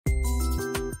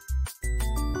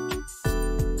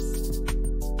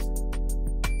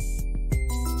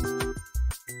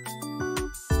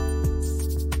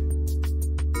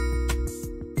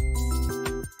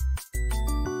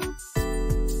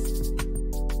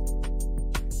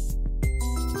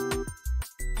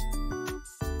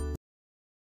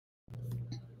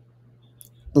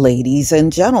Ladies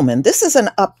and gentlemen, this is an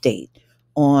update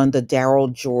on the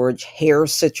Darryl George hair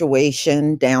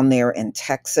situation down there in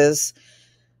Texas.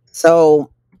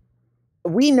 So,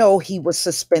 we know he was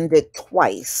suspended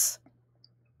twice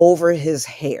over his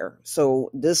hair.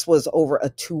 So, this was over a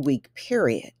 2-week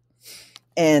period.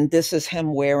 And this is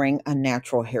him wearing a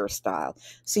natural hairstyle.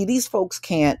 See, these folks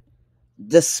can't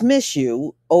dismiss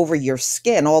you over your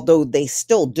skin, although they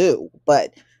still do,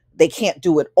 but they can't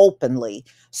do it openly.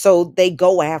 So they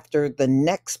go after the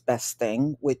next best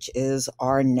thing, which is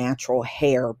our natural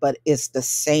hair, but it's the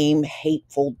same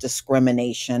hateful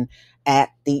discrimination at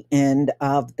the end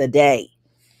of the day.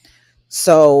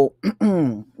 So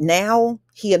now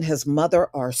he and his mother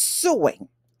are suing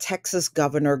Texas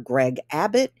Governor Greg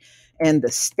Abbott and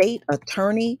the state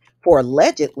attorney for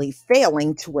allegedly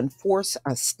failing to enforce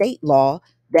a state law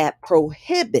that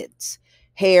prohibits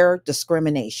hair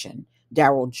discrimination.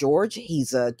 Darryl George,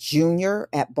 he's a junior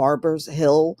at Barbers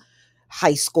Hill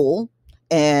High School,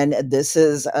 and this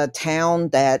is a town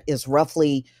that is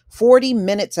roughly 40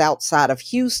 minutes outside of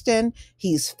Houston.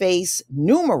 He's faced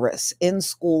numerous in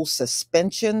school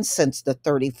suspensions since the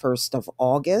 31st of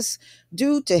August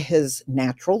due to his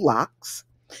natural locks.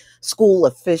 School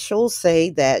officials say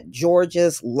that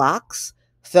George's locks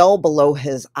fell below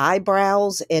his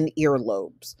eyebrows and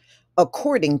earlobes,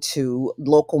 according to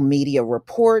local media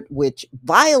report, which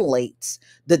violates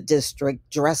the district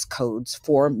dress codes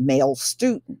for male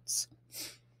students.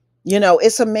 You know,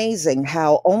 it's amazing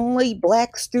how only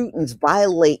black students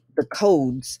violate the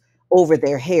codes over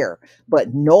their hair,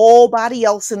 but nobody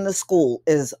else in the school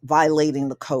is violating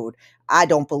the code. I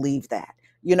don't believe that.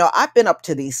 You know, I've been up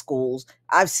to these schools.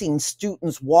 I've seen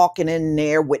students walking in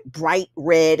there with bright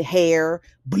red hair,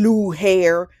 blue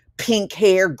hair, pink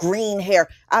hair, green hair.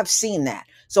 I've seen that.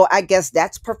 So I guess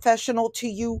that's professional to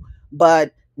you,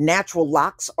 but natural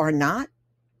locks are not.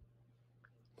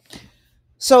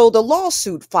 So the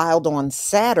lawsuit filed on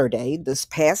Saturday, this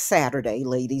past Saturday,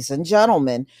 ladies and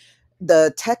gentlemen,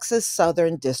 the Texas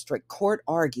Southern District Court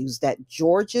argues that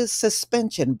Georgia's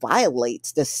suspension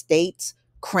violates the state's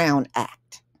Crown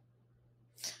Act,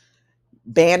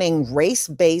 banning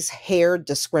race-based hair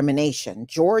discrimination.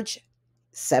 George,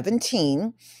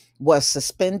 17, was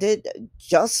suspended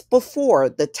just before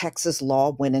the Texas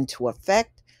law went into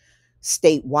effect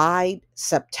statewide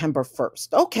September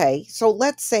 1st. Okay, so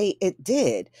let's say it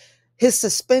did. His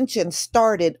suspension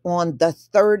started on the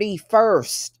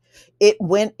 31st. It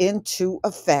went into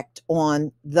effect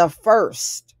on the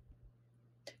 1st.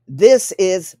 This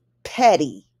is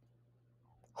petty.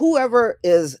 Whoever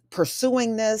is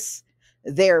pursuing this,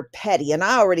 they're petty. And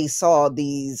I already saw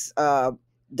these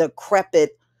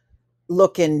decrepit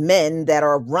looking men that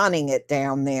are running it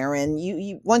down there, and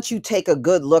you once you take a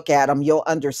good look at them, you'll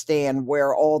understand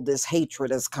where all this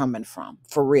hatred is coming from.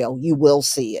 For real, you will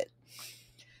see it.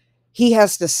 He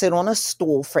has to sit on a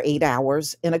stool for 8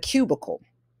 hours in a cubicle.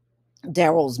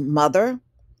 Darryl's mother,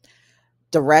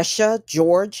 Daresha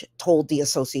George, told the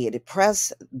Associated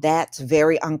Press, "That's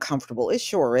very uncomfortable." It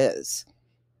sure is.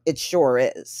 It sure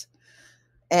is.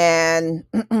 And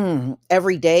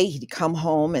every day he'd come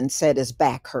home and said his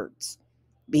back hurts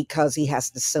because he has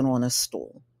to sit on a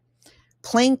stool.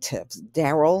 Plaintiffs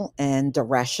Darryl and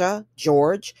Daresha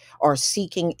George are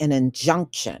seeking an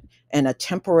injunction and a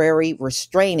temporary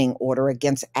restraining order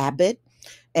against Abbott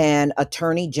and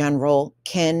Attorney General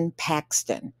Ken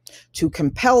Paxton to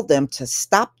compel them to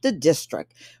stop the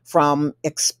district from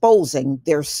exposing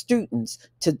their students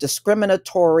to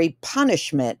discriminatory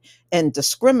punishment and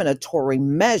discriminatory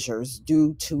measures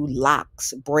due to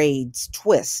locks, braids,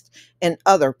 twists, and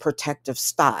other protective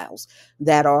styles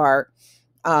that are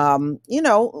you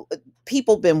know,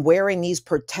 people been wearing these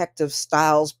protective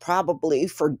styles probably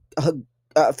for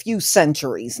a few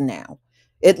centuries now,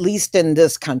 at least in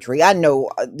this country. I know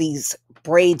these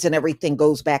braids and everything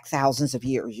goes back thousands of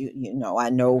years. You know,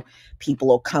 I know people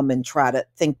will come and try to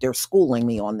think they're schooling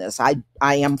me on this. I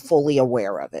am fully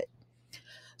aware of it.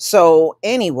 So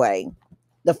anyway,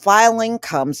 the filing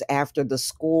comes after the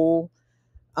school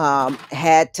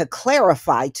had to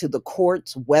clarify to the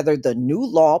courts whether the new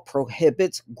law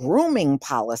prohibits grooming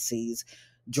policies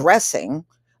dressing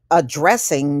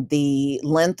addressing the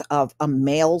length of a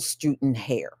male student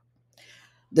hair.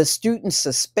 The student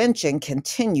suspension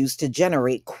continues to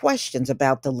generate questions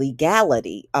about the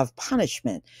legality of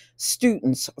punishment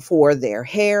students for their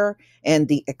hair and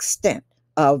the extent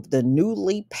of the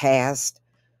newly passed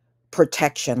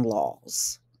protection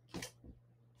laws.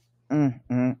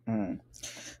 Mm-mm-mm.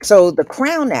 So the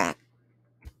Crown Act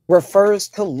refers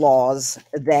to laws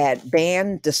that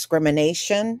ban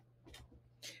discrimination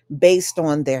based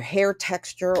on their hair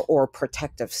texture or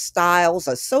protective styles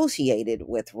associated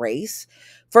with race.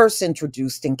 First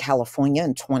introduced in California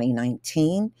in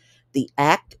 2019, the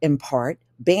act in part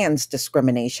bans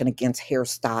discrimination against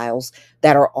hairstyles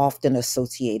that are often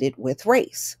associated with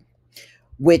race,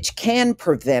 which can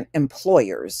prevent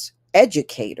employers,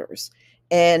 educators,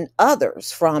 and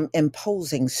others from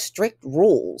imposing strict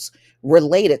rules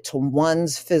related to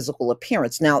one's physical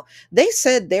appearance. Now, they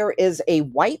said there is a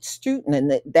white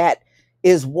student that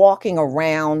is walking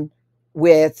around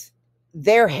with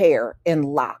their hair in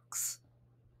locks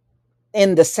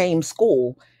in the same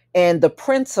school, and the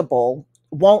principal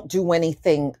won't do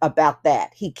anything about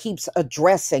that. He keeps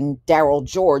addressing Darryl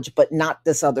George, but not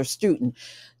this other student.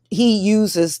 He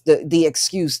uses the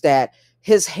excuse that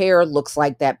his hair looks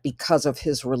like that because of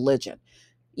his religion.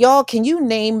 Y'all, can you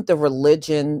name the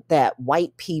religion that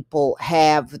white people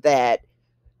have that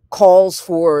calls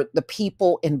for the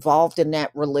people involved in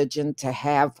that religion to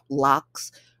have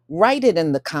locks? Write it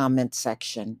in the comment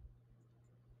section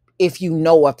if you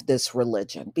know of this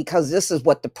religion, because this is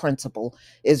what the principal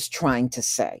is trying to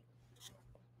say.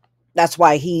 That's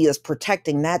why he is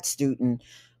protecting that student,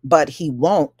 but he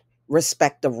won't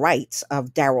respect the rights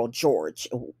of Darryl George.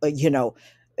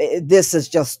 This is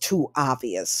just too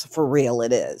obvious. For real,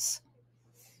 it is.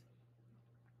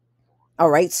 All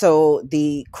right. So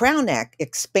the Crown Act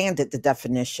expanded the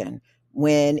definition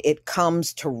when it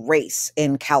comes to race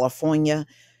in California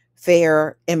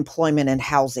Fair Employment and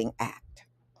Housing Act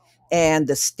and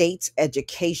the state's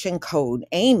education code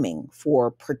aiming for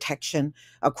protection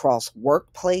across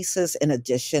workplaces in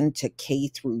addition to K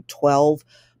through 12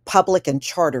 public and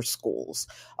charter schools,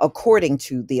 according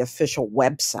to the official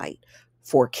website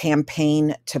for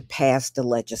campaign to pass the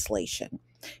legislation.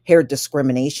 Hair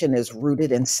discrimination is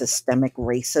rooted in systemic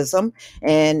racism,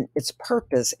 and its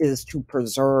purpose is to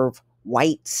preserve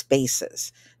white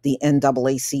spaces, the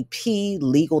NAACP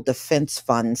Legal Defense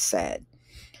Fund said.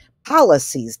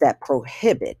 Policies that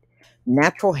prohibit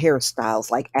natural hairstyles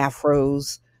like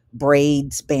afros,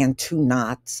 braids, bantu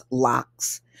knots,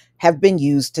 locks have been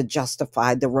used to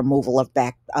justify the removal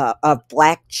of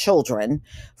black children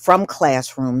from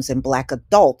classrooms and black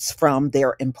adults from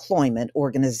their employment,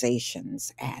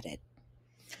 organizations added.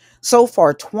 So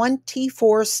far,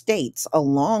 24 states,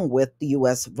 along with the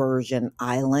U.S. Virgin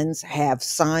Islands, have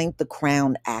signed the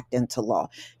Crown Act into law.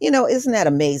 Isn't that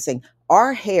amazing?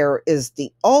 Our hair is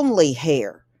the only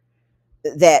hair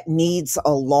that needs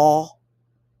a law.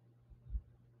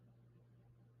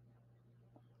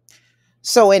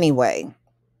 So, anyway,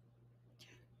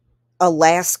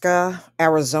 Alaska,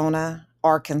 Arizona,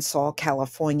 Arkansas,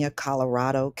 California,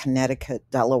 Colorado, Connecticut,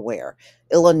 Delaware,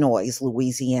 Illinois,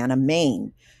 Louisiana,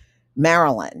 Maine,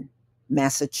 Maryland,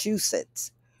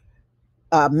 Massachusetts,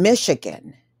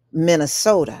 Michigan,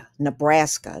 Minnesota,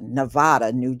 Nebraska,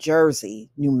 Nevada, New Jersey,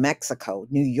 New Mexico,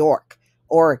 New York,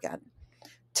 Oregon,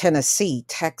 Tennessee,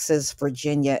 Texas,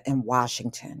 Virginia, and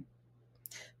Washington.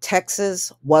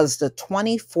 Texas was the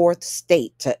 24th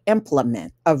state to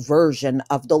implement a version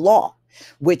of the law,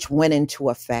 which went into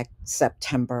effect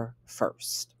September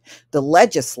 1st. The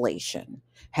legislation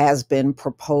has been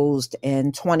proposed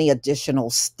in 20 additional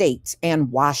states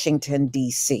and Washington,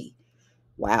 D.C.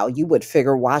 Wow, you would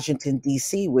figure Washington,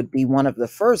 D.C. would be one of the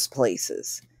first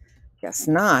places. Guess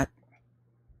not.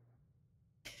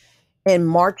 In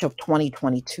March of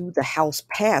 2022, the House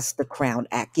passed the Crown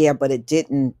Act. Yeah, but it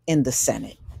didn't in the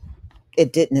Senate.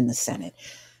 It didn't in the Senate.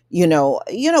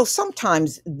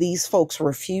 Sometimes these folks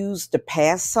refuse to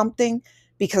pass something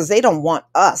because they don't want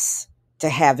us to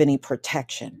have any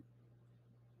protection.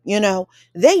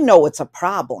 They know it's a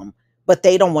problem, but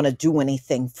they don't want to do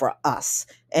anything for us.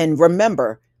 And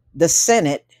remember, the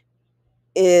Senate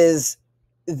is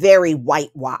very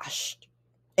whitewashed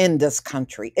in this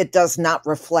country. It does not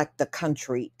reflect the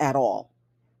country at all.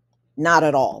 Not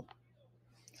at all.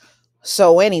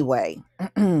 So, anyway,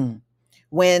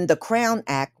 when the Crown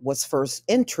Act was first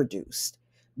introduced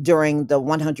during the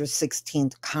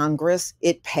 116th Congress,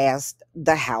 it passed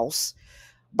the House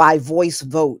by voice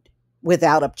vote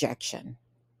without objection.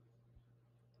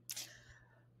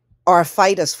 Our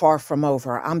fight is far from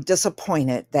over. I'm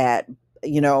disappointed that,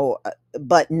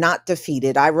 but not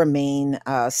defeated. I remain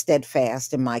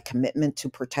steadfast in my commitment to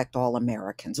protect all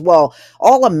Americans. Well,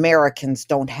 all Americans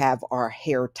don't have our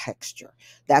hair texture.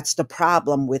 That's the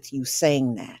problem with you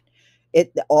saying that.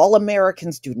 All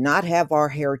Americans do not have our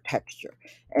hair texture.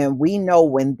 And we know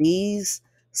when these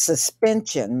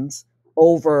suspensions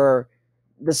over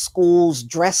the school's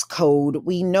dress code,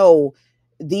 we know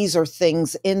these are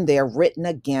things in there written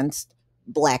against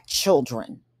black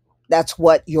children. That's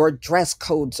what your dress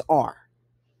codes are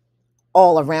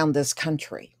all around this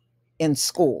country. in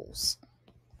schools.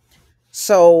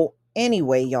 So,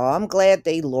 anyway, y'all, I'm glad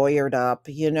they lawyered up.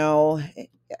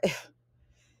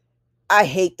 I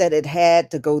hate that it had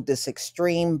to go this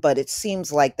extreme, but it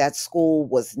seems like that school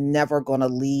was never going to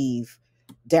leave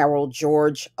Darryl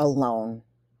George alone.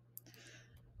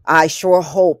 I sure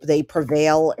hope they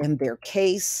prevail in their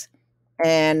case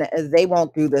and they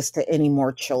won't do this to any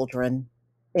more children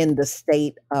in the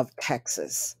state of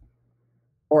Texas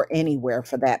or anywhere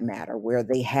for that matter where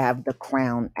they have the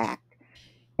Crown Act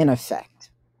in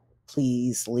effect.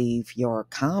 Please leave your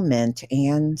comment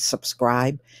and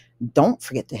subscribe. Don't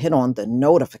forget to hit on the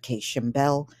notification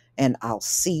bell, and I'll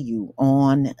see you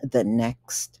on the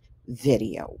next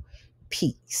video.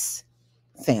 Peace,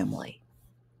 family.